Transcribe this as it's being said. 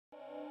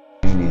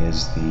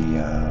is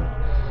the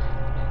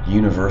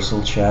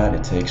universal chat.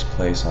 It takes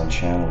place on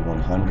channel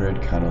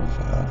 100, kind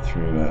of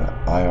through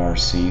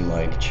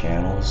IRC-like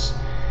channels.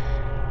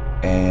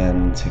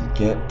 And to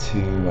get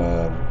to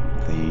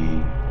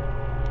the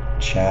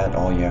chat,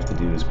 all you have to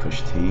do is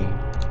push T,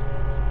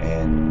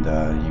 and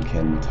you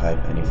can type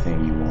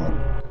anything you want.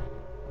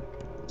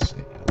 Let's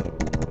say hello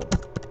world.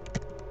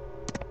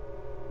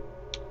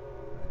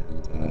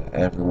 And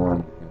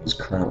everyone who is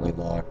currently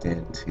logged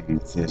into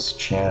this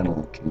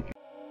channel can hear.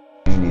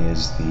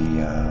 Is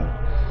the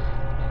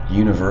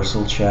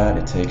universal chat.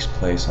 It takes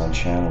place on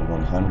channel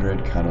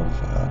 100, kind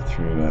of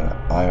through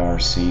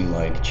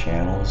IRC-like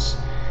channels.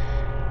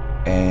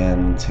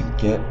 And to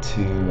get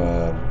to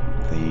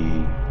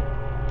the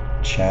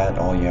chat,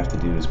 all you have to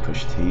do is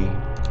push T,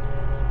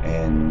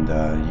 and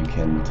you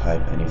can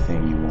type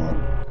anything you want.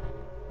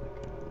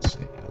 Let's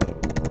say hello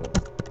world.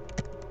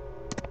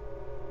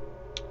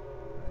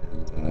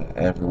 And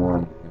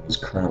everyone who is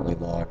currently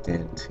logged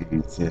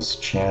into this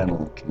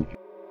channel can hear.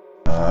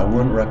 I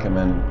wouldn't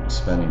recommend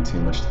spending too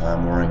much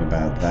time worrying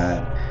about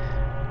that,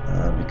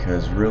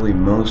 because really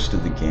most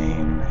of the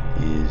game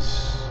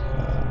is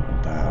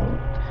about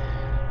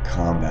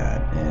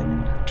combat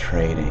and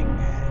trading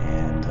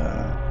and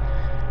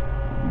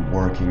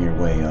working your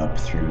way up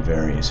through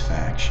various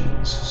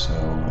factions. So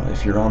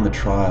if you're on the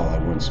trial, I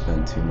wouldn't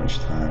spend too much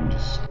time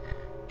just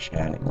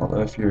chatting,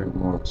 although if you're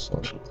more of a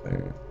social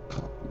player,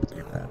 you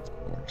do that, of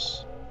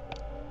course.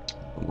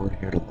 But we're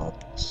here to level,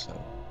 so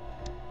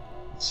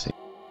let's see.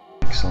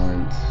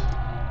 Excellent.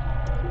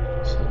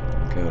 So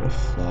we'll go to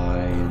fly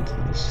into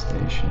the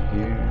station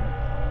here.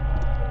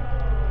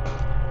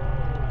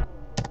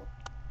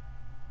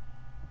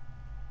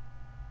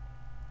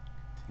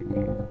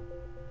 Continue.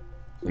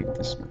 Complete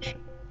this mission.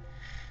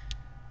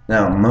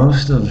 Now,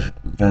 most of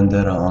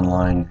Vendetta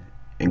Online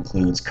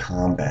includes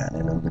combat,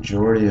 and a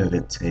majority of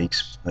it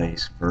takes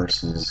place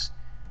versus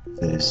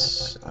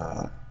this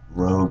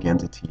rogue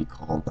entity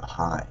called the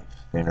Hive.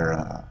 They're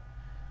a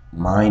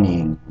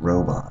mining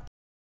robot.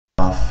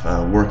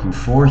 Working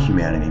for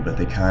humanity, but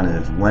they kind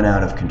of went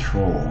out of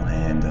control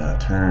and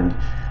turned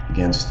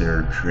against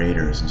their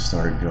creators and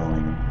started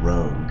going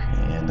rogue.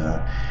 And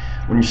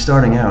when you're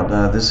starting out,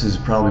 this is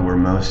probably where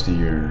most of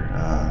your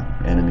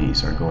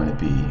enemies are going to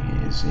be,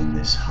 is in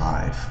this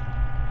Hive.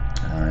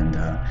 And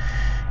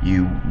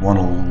you want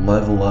to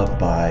level up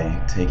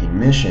by taking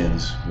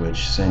missions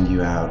which send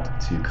you out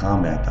to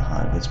combat the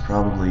Hive. That's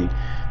probably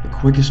the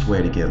quickest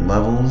way to get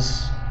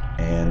levels,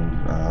 and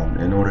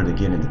in order to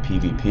get into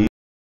PvP,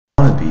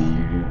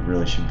 you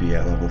really should be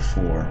at level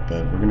 4,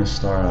 but we're going to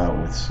start out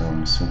with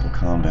some simple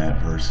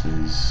combat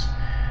versus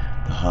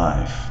the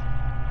Hive.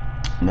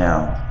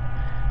 Now,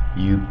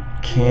 you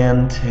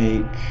can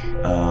take,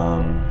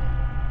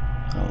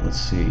 let's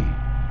see,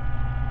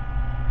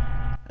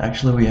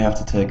 actually we have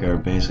to take our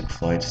basic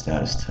flight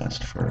status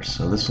test first,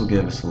 so this will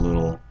give us a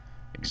little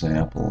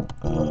example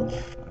of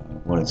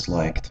what it's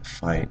like to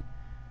fight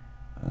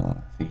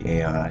the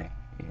AI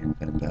in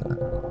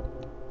Vendetta.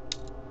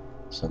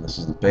 So this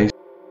is the basic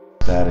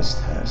status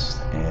test,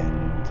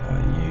 and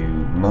you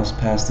must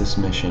pass this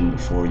mission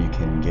before you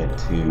can get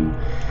to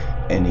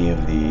any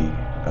of the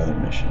other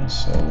missions,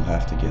 so we'll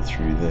have to get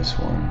through this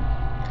one.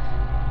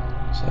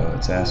 So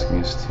it's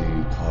asking us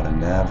to plot a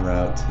nav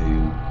route to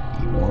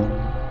E1,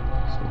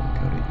 so we'll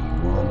go to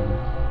E1,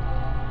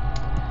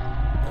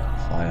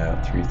 fly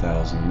out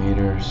 3,000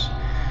 meters,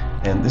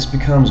 and this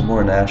becomes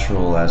more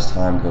natural as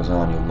time goes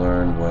on. You'll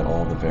learn what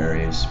all the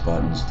various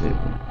buttons do,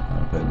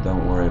 but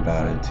don't worry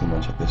about it too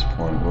much at this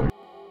point. What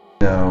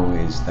know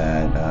is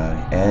that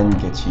N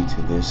gets you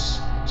to this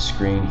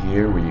screen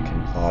here where you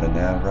can plot a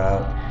nav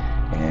route,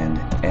 and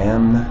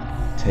M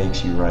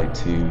takes you right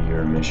to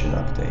your mission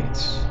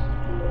updates.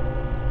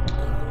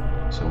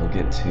 So we'll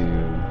get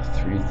to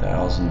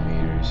 3,000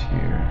 meters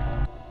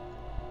here.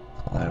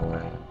 Fly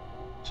away.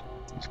 Check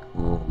out these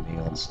cool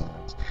neon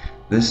signs.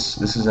 This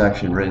is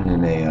actually written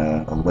in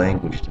a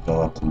language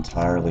developed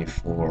entirely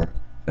for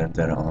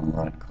Vendetta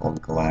Online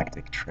called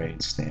Galactic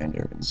Trade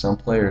Standard, and some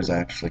players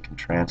actually can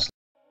translate.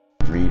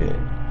 Read it.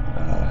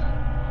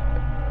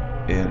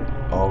 It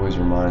always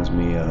reminds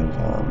me of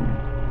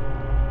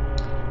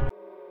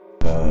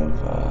I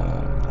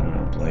don't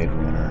know, Blade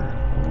Runner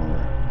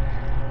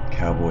or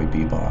Cowboy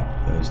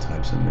Bebop. Those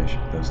types of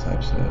missions, those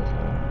types of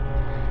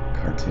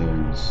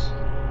cartoons.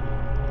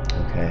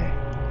 Okay.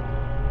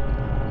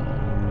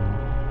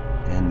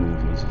 And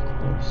movies, of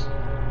course.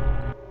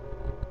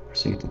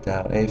 Proceed to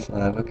dial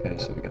A5. Okay,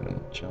 so we gotta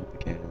jump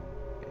again.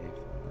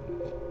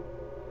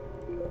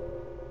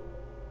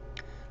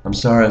 I'm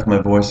sorry if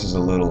my voice is a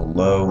little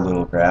low, a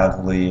little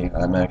gravelly.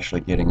 I'm actually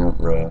getting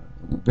over a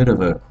bit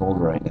of a cold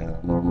right now.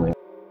 Normally,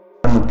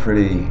 I'm a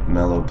pretty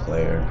mellow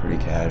player,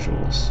 pretty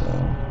casual, so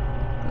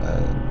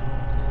I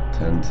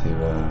tend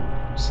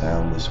to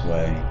sound this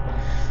way.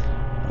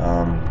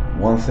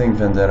 One thing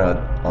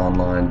Vendetta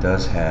Online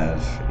does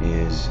have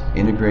is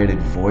integrated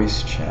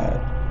voice chat.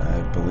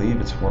 I believe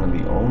it's one of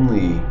the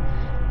only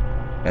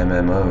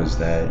MMOs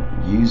that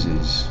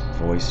uses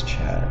voice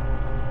chat.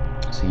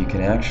 So you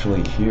can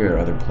actually hear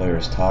other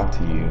players talk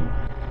to you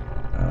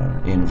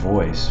in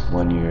voice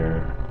when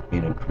you're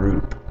in a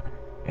group,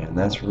 and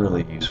that's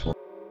really useful.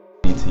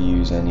 You don't need to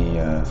use any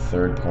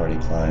third-party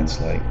clients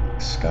like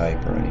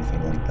Skype or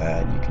anything like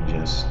that. You can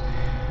just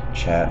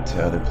chat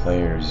to other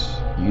players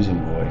using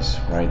voice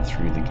right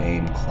through the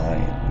game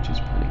client, which is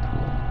pretty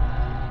cool.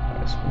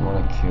 Alright, so we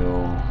want to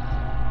kill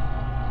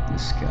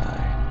this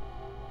guy.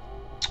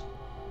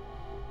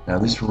 Now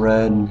this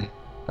red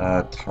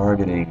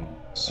targeting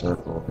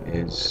circle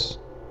is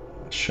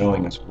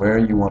showing us where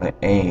you want to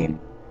aim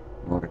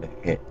in order to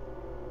hit.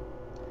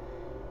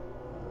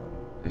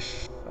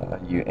 If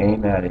you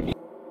aim at it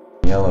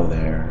yellow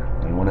there,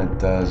 and when it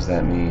does,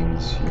 that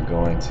means you're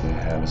going to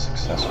have a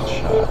successful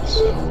shot.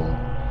 So we'll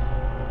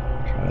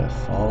try to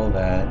follow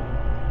that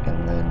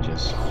and then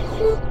just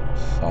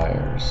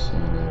fire as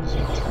soon as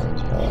it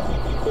turns yellow.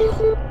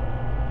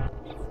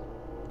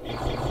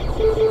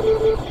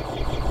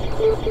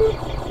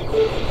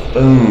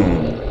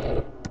 Boom!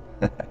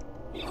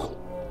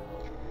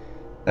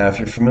 Now, if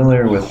you're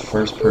familiar with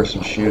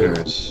first-person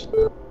shooters,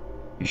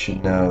 you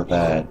should know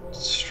that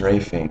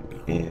strafing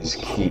is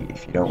key.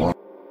 If you don't want,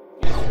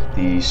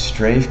 the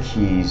strafe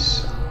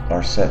keys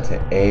are set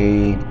to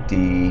A,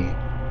 D,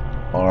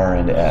 R,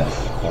 and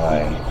F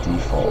by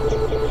default.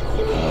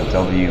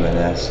 W and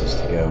S is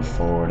to go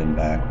forward and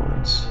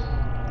backwards.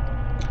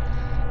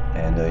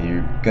 And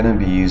you're going to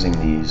be using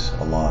these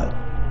a lot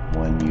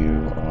when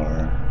you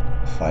are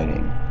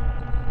fighting.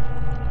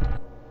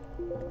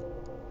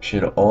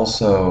 Should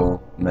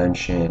also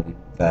mention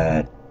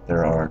that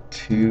there are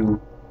two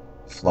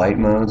flight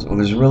modes. Well,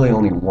 there's really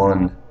only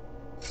one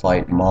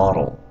flight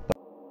model.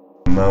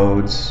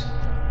 Modes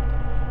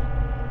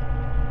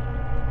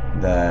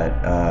that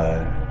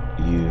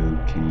you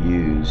can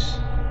use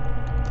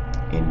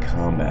in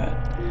combat.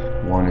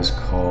 One is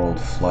called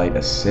Flight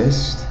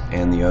Assist,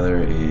 and the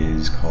other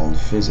is called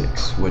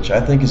Physics, which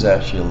I think is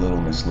actually a little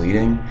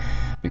misleading,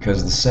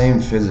 because the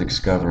same physics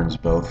governs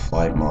both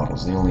flight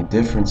models. The only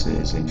difference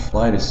is, in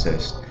Flight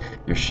Assist,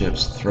 your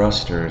ship's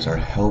thrusters are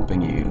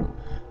helping you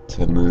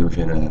to move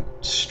in a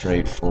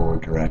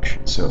straightforward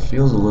direction. So it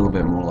feels a little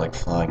bit more like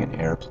flying an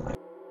airplane.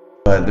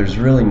 But there's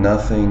really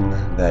nothing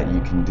that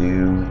you can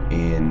do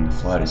in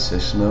Flight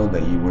Assist mode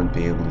that you wouldn't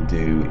be able to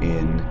do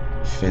in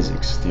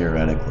Physics,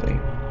 theoretically.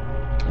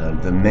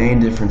 The main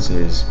difference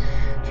is,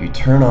 if you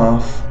turn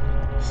off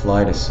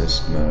Flight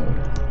Assist mode,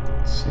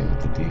 let's see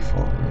what the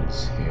default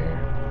is here.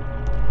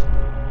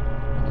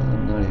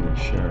 I'm not even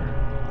sure.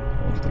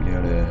 I'll have to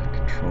go to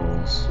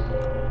Controls,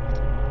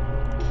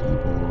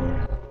 Keyboard,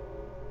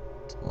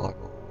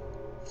 Toggle,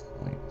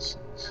 Flight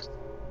Assist.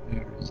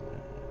 Where is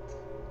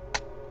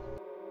that?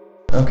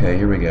 Okay,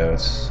 here we go.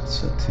 It's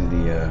set to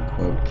the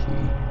quote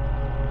key.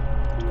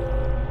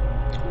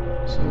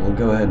 So we'll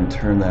go ahead and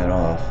turn that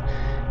off.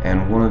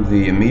 And one of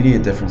the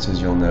immediate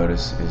differences you'll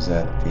notice is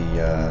that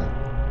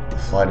the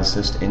Flight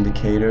Assist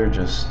indicator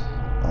just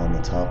on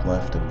the top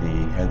left of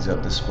the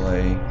heads-up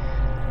display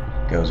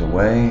goes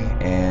away,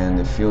 and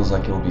it feels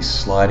like you'll be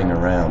sliding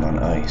around on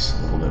ice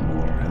a little bit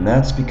more. And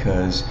that's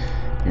because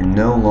you're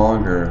no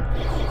longer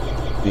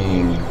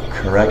being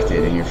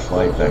corrected in your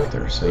flight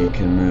vector, so you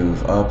can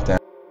move up, down,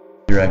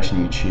 the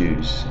direction you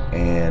choose.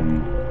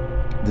 And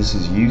this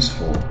is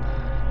useful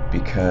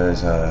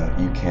because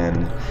you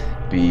can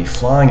be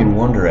flying in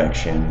one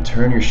direction,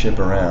 turn your ship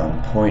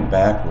around, point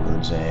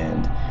backwards,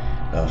 and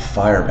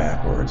fire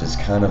backwards. It's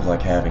kind of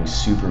like having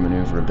super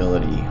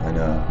maneuverability in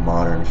a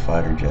modern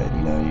fighter jet.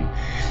 You know,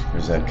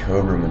 there's that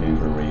Cobra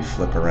maneuver where you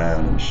flip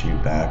around and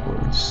shoot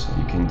backwards.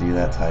 You can do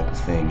that type of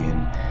thing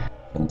in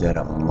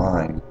Vendetta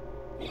Online.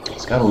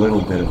 It's got a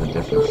little bit of a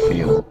different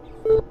feel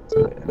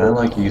to it, and I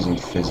like using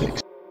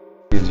Physics.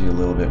 It gives you a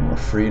little bit more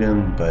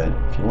freedom, but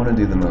if you want to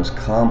do the most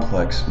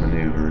complex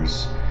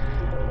maneuvers,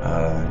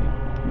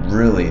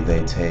 really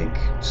they take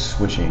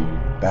switching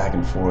back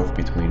and forth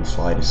between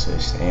Flight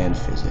Assist and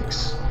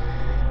Physics.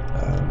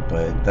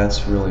 But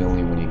that's really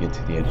only when you get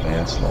to the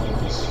advanced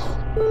levels.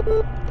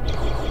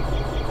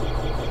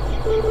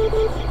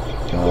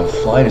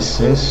 Flight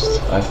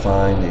Assist, I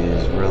find,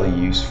 is really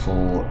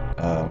useful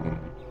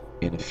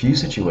in a few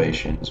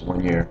situations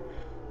when you're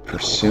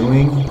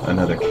pursuing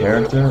another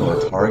character or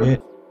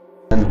target,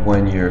 and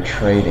when you're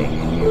trading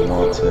and you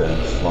want to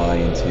fly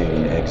into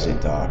an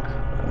exit dock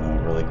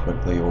really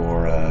quickly,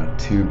 or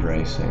tube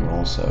racing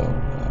also,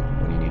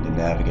 when you need to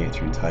navigate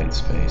through tight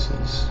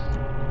spaces.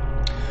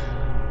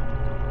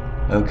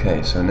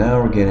 Okay, so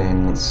now we're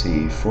getting, let's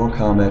see, 4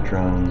 combat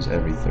drones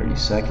every 30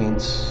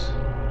 seconds.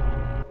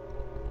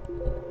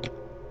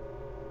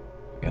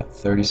 We got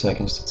 30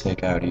 seconds to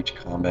take out each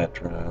combat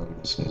drone.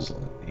 This is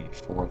the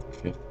 4th or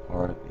 5th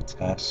part of the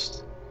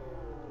test.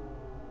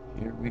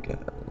 Here we go.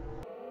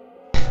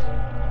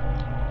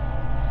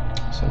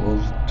 So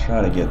we'll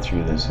try to get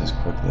through this as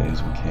quickly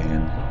as we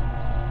can.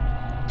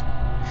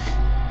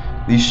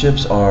 These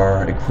ships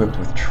are equipped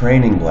with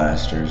training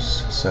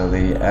blasters, so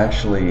they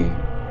actually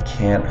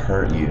can't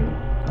hurt you.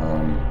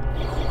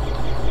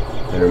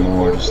 They're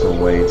more just a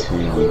way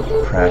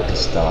to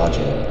practice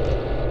dodging.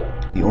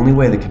 The only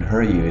way they can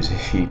hurt you is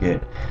if you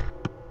get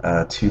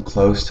too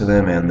close to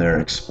them and their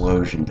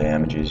explosion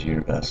damages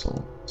your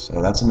vessel.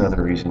 So that's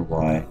another reason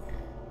why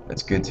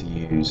it's good to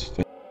use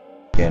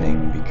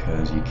beginning,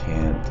 because you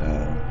can't,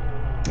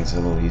 it's a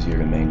little easier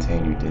to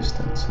maintain your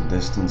distance. And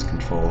distance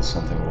control is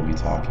something we'll be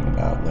talking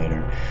about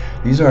later.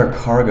 These are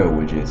cargo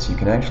widgets. You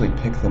can actually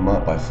pick them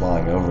up by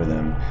flying over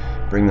them,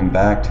 bring them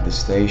back to the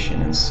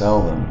station, and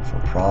sell them for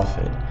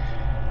profit.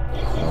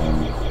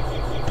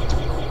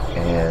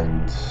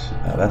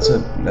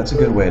 That's a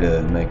good way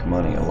to make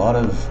money. A lot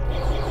of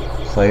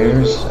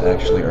players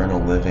actually earn a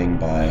living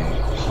by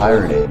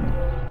pirating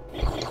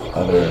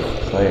other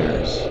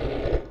players.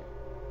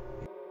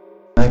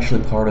 I'm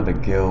actually part of a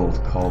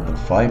guild called the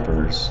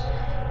Vipers,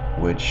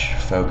 which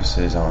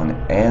focuses on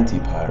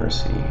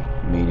anti-piracy,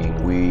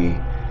 meaning we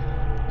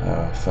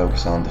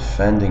focus on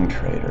defending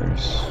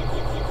traders.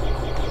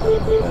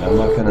 But I'm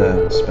not going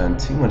to spend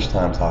too much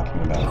time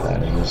talking about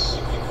that in this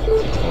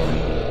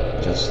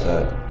tutorial. Just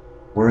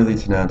worthy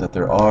to note that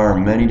there are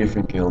many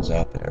different guilds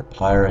out there: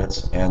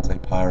 pirates,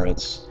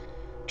 anti-pirates,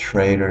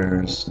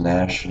 traders,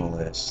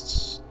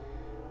 nationalists,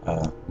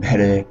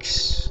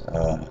 medics,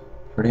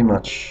 pretty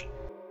much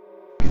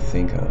you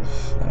think of.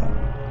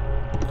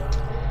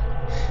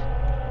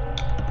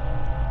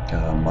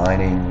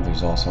 Mining,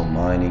 there's also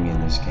mining in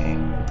this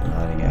game,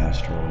 mining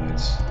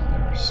asteroids. There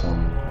are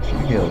a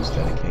few guilds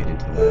dedicated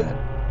to that.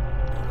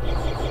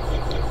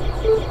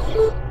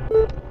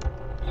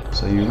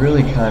 So you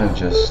really kind of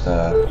just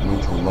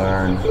need to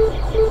learn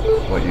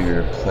what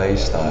your play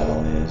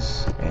style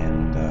is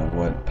and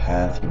what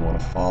path you want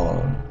to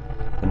follow.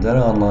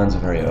 Vendetta Online is a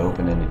very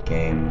open-ended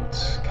game.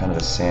 It's kind of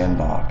a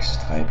sandbox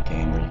type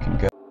game where you can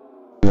go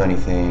do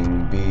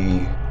anything,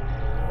 be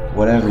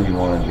whatever you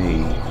want to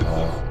be.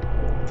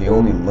 The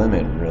only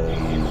limit really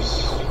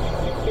is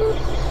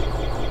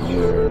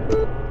your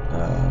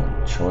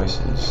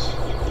choices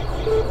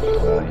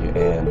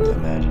and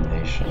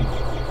imagination.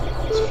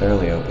 It's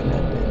fairly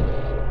open-ended.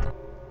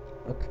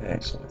 Okay,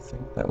 so I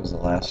think that was the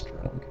last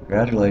run.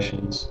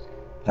 Congratulations,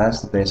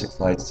 passed the basic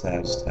flight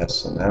status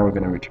test, so now we're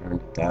going to return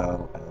to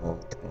Dow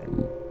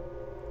L10.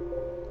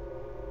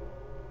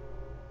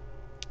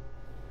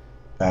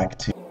 Back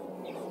to